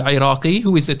Al-Hafiz al-Iraqi,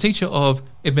 who is the teacher of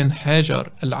Ibn Hajar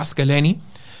al-Asqalani,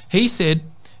 he said,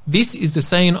 this is the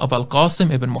saying of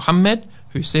Al-Qasim ibn Muhammad,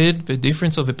 who said the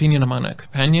difference of opinion among the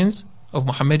companions of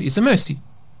Muhammad is a mercy.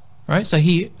 Right? So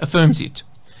he affirms it.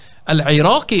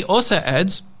 Al-Iraqi also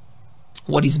adds,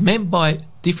 what is meant by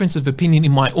difference of opinion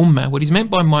in my ummah, what is meant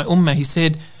by my ummah, he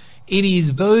said, it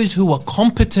is those who are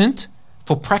competent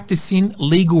for practicing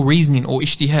legal reasoning or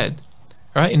ijtihad,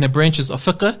 right, in the branches of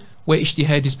fiqh where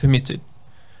ijtihad is permitted.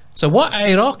 So what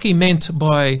Iraqi meant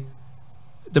by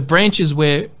the branches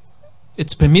where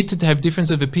it's permitted to have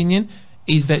difference of opinion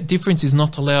is that difference is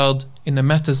not allowed in the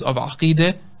matters of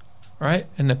aqeedah, right,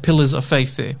 and the pillars of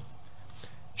faith there.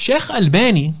 Shaykh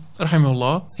Albani,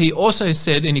 rahimahullah, he also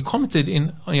said, and he commented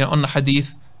on the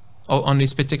hadith, or on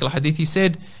this particular hadith, he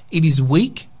said, it is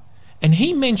weak, and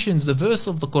he mentions the verse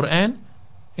of the Quran,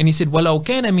 and he said, وَلَوْ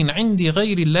كَانَ مِنْ عِنْدِ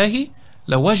غَيْرِ اللَّهِ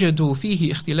لَوَجَدُوا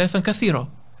فِيهِ اخْتِلَافًا كَثِيرًا.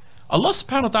 Allah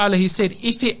subhanahu wa ta'ala, he said,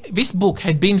 if this book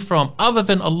had been from other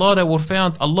than Allah, they would have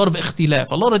found a lot of ikhtilaf,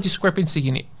 a lot of discrepancy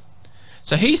in it.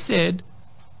 So he said,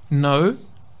 no,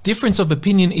 difference of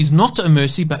opinion is not a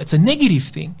mercy, but it's a negative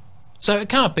thing. So it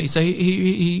can't be. So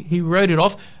he wrote it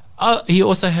off. He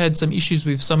also had some issues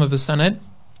with some of the sanad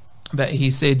that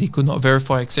he said he could not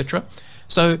verify, etc.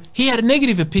 So he had a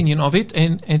negative opinion of it,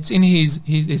 and it's in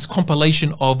his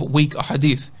compilation of weak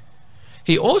hadith.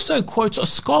 He also quotes a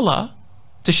scholar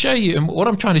to show you, and what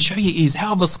I'm trying to show you is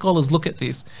how the scholars look at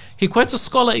this. He quotes a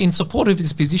scholar in support of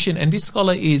his position, and this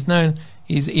scholar is known,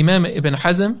 he's Imam Ibn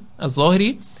Hazm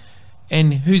al-Zahiri,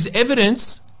 and whose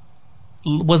evidence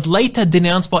was later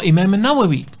denounced by Imam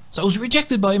al-Nawawi. So it was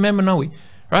rejected by Imam al-Nawawi.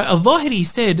 Right? Al-Zahiri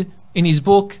said in his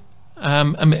book,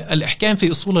 Al-Ahkam fi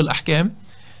Usul al-Ahkam,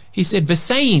 he said, the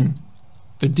saying,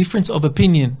 the difference of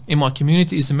opinion in my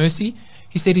community is a mercy,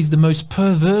 he said, is the most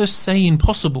perverse saying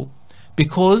possible.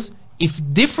 Because if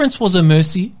difference was a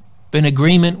mercy, then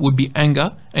agreement would be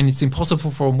anger, and it's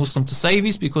impossible for a Muslim to say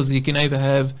this because you can either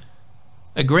have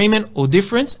agreement or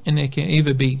difference, and there can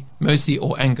either be mercy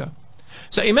or anger.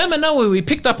 So Imam al-Nawawi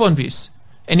picked up on this,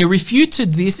 and he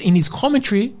refuted this in his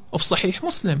commentary of Sahih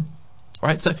Muslim.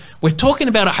 Right? So we're talking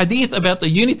about a hadith about the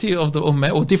unity of the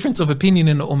ummah, or difference of opinion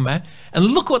in the ummah, and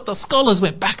look what the scholars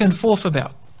went back and forth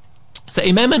about. So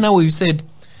Imam al-Nawawi said,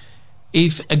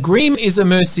 if agreement is a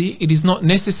mercy, it is not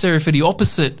necessary for the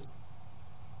opposite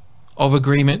of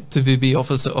agreement to be the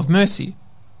opposite of mercy.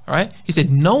 All right? He said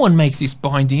no one makes this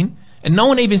binding, and no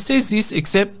one even says this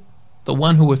except the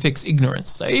one who affects ignorance.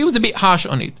 So he was a bit harsh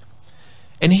on it.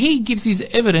 And he gives his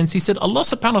evidence. He said Allah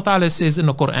subhanahu wa ta'ala says in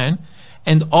the Quran,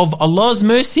 and of Allah's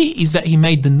mercy is that He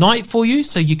made the night for you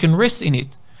so you can rest in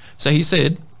it. So he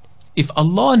said, if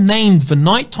Allah named the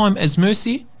night time as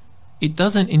mercy, it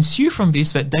doesn't ensue from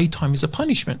this that daytime is a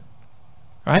punishment.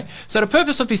 Right? So the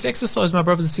purpose of this exercise, my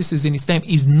brothers and sisters in Islam,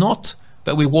 is not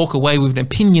that we walk away with an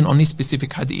opinion on this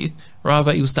specific hadith.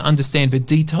 Rather, it was to understand the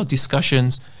detailed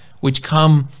discussions which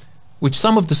some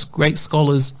of the great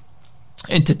scholars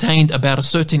entertained about a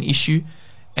certain issue,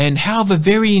 and how the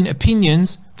varying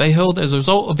opinions they held as a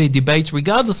result of their debates,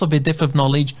 regardless of their depth of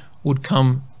knowledge, would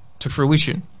come to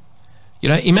fruition. You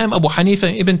know, Imam Abu Hanifa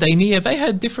and Ibn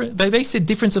Taymiyyah, they said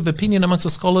difference of opinion amongst the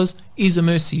scholars is a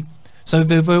mercy. So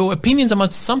there were opinions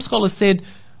amongst some scholars said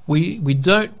we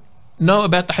don't know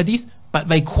about the hadith, but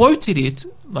they quoted it,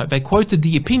 like they quoted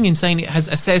the opinion saying it has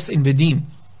asas in the deen.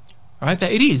 Right?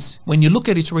 That it is. When you look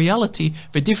at its reality,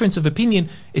 the difference of opinion,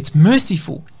 it's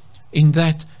merciful in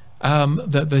that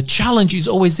the challenge is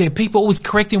always there. People always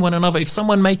correcting one another. If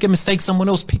someone make a mistake, someone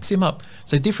else picks him up.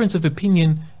 So difference of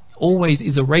opinion always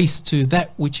is a race to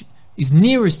that which is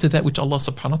nearest to that which Allah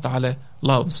subhanahu wa ta'ala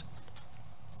loves.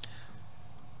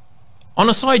 On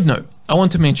a side note, I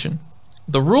want to mention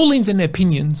the rulings and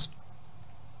opinions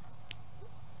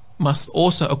must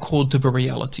also accord to the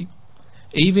reality.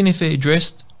 Even if they're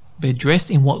dressed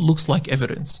in what looks like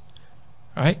evidence.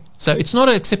 Right? So it's not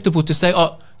acceptable to say,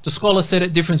 oh, the scholar said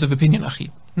it, difference of opinion, akhi.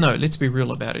 No, let's be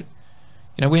real about it.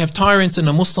 You know, we have tyrants in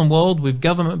the Muslim world with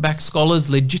government-backed scholars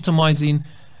legitimizing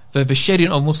the shedding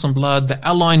of Muslim blood, the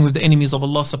allying with the enemies of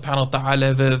Allah subhanahu wa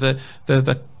ta'ala,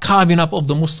 the carving up of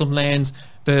the Muslim lands,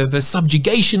 the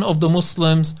subjugation of the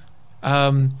Muslims,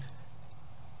 and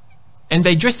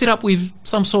they dress it up with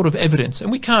some sort of evidence.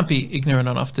 And we can't be ignorant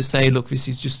enough to say, look, this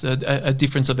is just a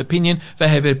difference of opinion. They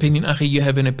have an opinion, akhi, you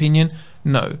have an opinion.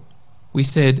 No. We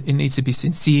said it needs to be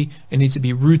sincere, it needs to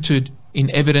be rooted in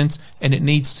evidence, and it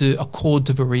needs to accord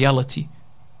to the reality.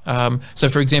 So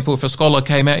for example, if a scholar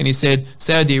came out and he said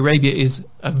Saudi Arabia is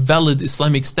a valid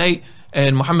Islamic state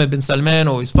and Mohammed bin Salman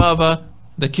or his father,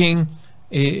 the king,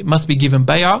 must be given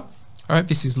bay'ah, all right,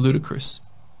 this is ludicrous.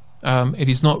 It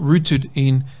is not rooted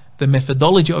in the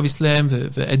methodology of Islam, the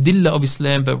adillah of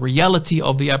Islam, the reality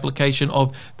of the application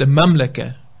of the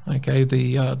mamlaka, okay,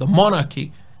 the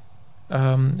monarchy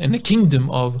and the kingdom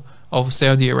of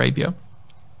Saudi Arabia.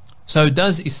 So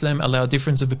does Islam allow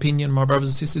difference of opinion, my brothers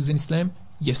and sisters in Islam?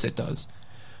 Yes, it does.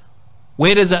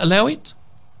 Where does it allow it?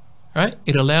 Right?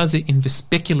 It allows it in the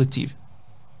speculative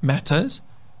matters,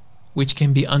 which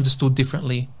can be understood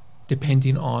differently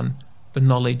depending on the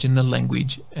knowledge and the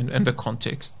language and the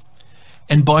context.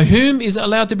 And by whom is it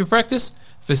allowed to be practiced?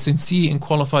 The sincere and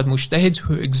qualified mujtahids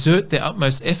who exert their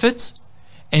utmost efforts,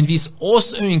 and this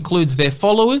also includes their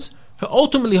followers who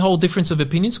ultimately hold difference of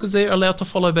opinions because they are allowed to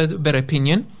follow their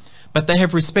opinion, but they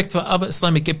have respect for other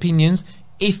Islamic opinions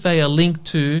if they are linked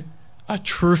to a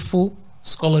truthful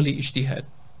scholarly ijtihad.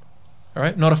 All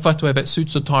right, not a fatwa that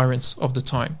suits the tyrants of the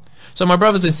time. So my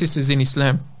brothers and sisters in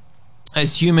Islam,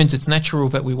 as humans, it's natural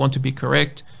that we want to be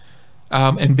correct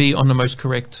and be on the most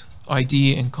correct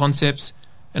idea and concepts,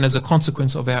 and as a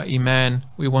consequence of our iman,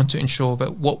 we want to ensure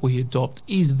that what we adopt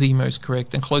is the most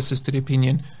correct and closest to the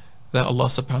opinion that Allah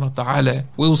subhanahu wa ta'ala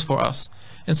wills for us.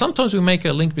 And sometimes we make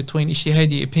a link between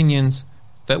ijtihadi opinions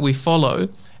that we follow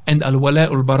and al-wala'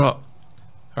 al-bara',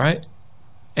 right?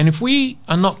 And if we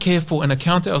are not careful and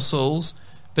account ourselves,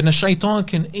 then a shaitan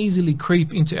can easily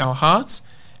creep into our hearts,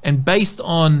 and based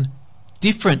on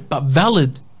different but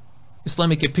valid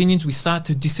Islamic opinions, we start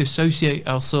to disassociate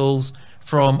ourselves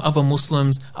from other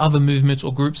Muslims, other movements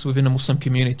or groups within the Muslim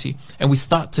community. And we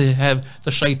start to have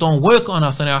the shaitan work on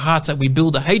us and our hearts, that we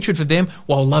build a hatred for them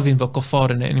while loving the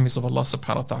kuffar and the enemies of Allah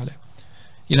subhanahu wa ta'ala.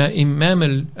 You know, Imam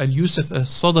al-Yusuf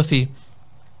al-Sadafi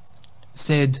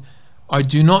said, I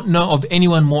do not know of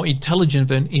anyone more intelligent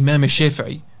than Imam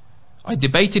al-Shafi'i. I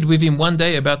debated with him one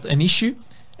day about an issue,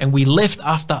 and we left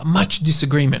after much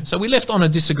disagreement. So we left on a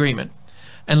disagreement.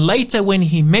 And later when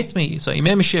he met me, so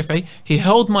Imam al-Shafi'i, he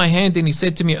held my hand and he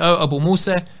said to me, oh Abu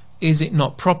Musa, is it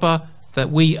not proper that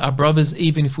we are brothers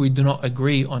even if we do not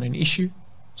agree on an issue?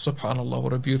 Subhanallah,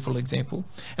 what a beautiful example.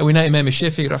 And we know Imam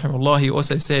al-Shafi'i, rahimahullah, he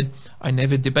also said, I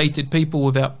never debated people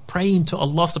without praying to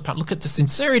Allah subhanahu. Look at the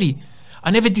sincerity. I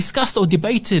never discussed or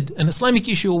debated an Islamic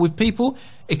issue with people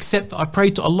except I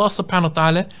prayed to Allah subhanahu wa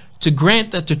ta'ala to grant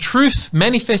that the truth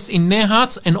manifests in their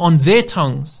hearts and on their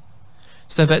tongues.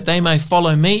 so that they may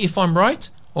follow me if I'm right,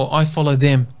 or I follow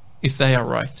them if they are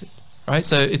right. Right?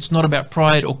 So it's not about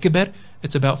pride or kibr,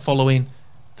 it's about following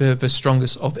the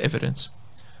strongest of evidence.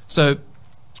 So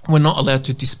we're not allowed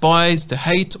to despise, to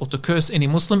hate, or to curse any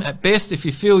Muslim. At best, if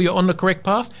you feel you're on the correct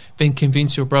path, then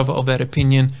convince your brother of that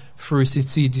opinion through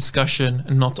sincere discussion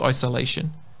and not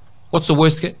isolation. What's the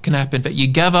worst that can happen? That you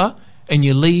gather and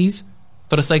you leave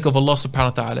for the sake of Allah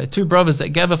subhanahu wa ta'ala. Two brothers that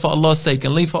gather for Allah's sake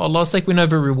and leave for Allah's sake, we know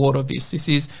the reward of this. This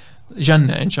is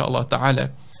Jannah, inshallah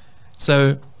ta'ala.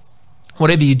 So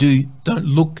whatever you do, don't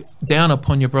look down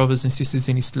upon your brothers and sisters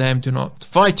in Islam. Do not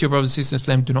fight your brothers and sisters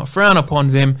in Islam. Do not frown upon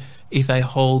them if they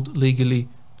hold legally,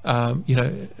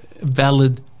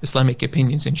 valid Islamic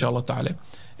opinions, inshallah ta'ala.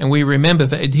 And we remember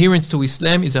that adherence to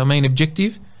Islam is our main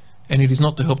objective, and it is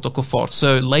not to help the kuffar.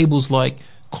 So labels like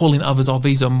calling others, oh,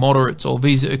 these are moderates, or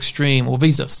these are extreme, or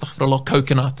these are, astaghfirullah,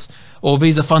 coconuts, or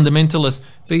these are fundamentalists,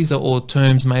 these are all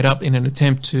terms made up in an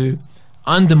attempt to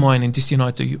undermine and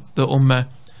disunite the ummah.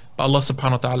 But Allah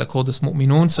subhanahu wa ta'ala called us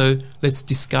mu'minun, so let's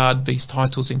discard these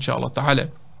titles, inshallah ta'ala.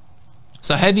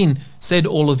 So having said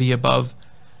all of the above,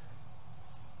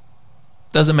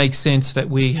 does it make sense that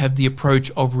we have the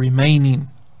approach of remaining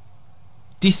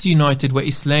disunited where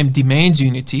Islam demands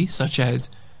unity, such as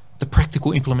the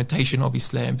practical implementation of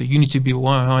Islam, the unity to be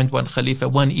behind one Khalifa,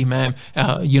 one Imam,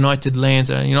 united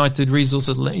lands, united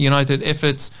resources, united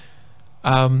efforts.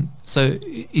 So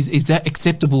is that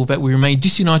acceptable that we remain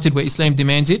disunited where Islam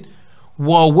demands it,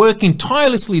 while working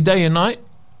tirelessly day and night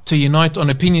to unite on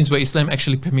opinions where Islam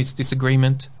actually permits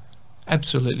disagreement?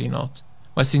 Absolutely not.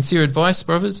 My sincere advice,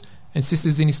 brothers and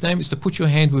sisters in Islam, is to put your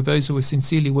hand with those who are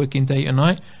sincerely working day and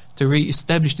night to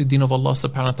re-establish the deen of Allah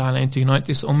subhanahu wa ta'ala and to unite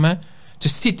this ummah, to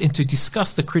sit and to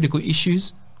discuss the critical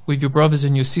issues with your brothers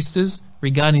and your sisters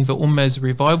regarding the ummah's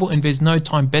revival. And there's no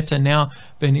time better now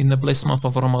than in the blessed month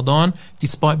of Ramadan,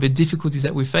 despite the difficulties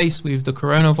that we face with the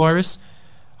coronavirus,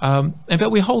 and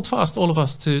that we hold fast, all of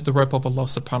us, to the rope of Allah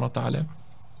subhanahu wa ta'ala.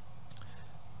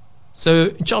 So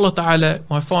inshallah ta'ala,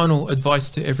 my final advice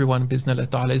to everyone, bismillah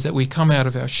ta'ala, is that we come out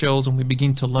of our shells and we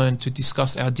begin to learn to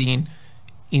discuss our deen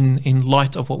in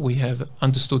light of what we have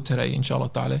understood today, inshallah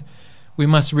ta'ala. We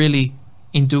must really,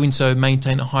 in doing so,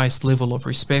 maintain the highest level of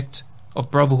respect, of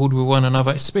brotherhood with one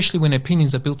another, especially when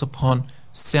opinions are built upon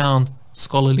sound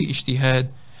scholarly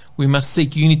ijtihad. We must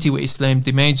seek unity where Islam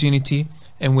demands unity,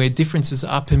 and where differences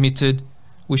are permitted,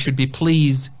 we should be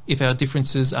pleased if our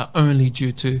differences are only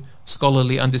due to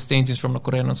scholarly understandings from the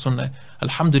Quran and Sunnah.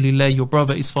 Alhamdulillah, your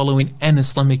brother is following an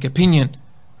Islamic opinion,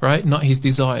 right? Not his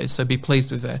desires, so be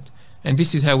pleased with that. And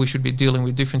this is how we should be dealing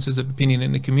with differences of opinion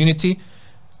in the community.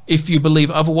 If you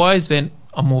believe otherwise, then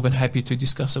I'm more than happy to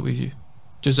discuss it with you.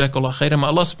 Jazakallah khairan. May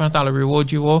Allah subhanahu wa ta'ala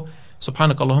reward you all.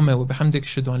 Subhanak Allahumma wa bihamdik,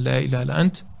 ashhadu an la ilaha illa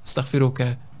ant,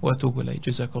 astaghfiruka wa atubu ilayk.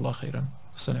 Jazakallah khairan.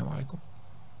 Assalamu alaikum.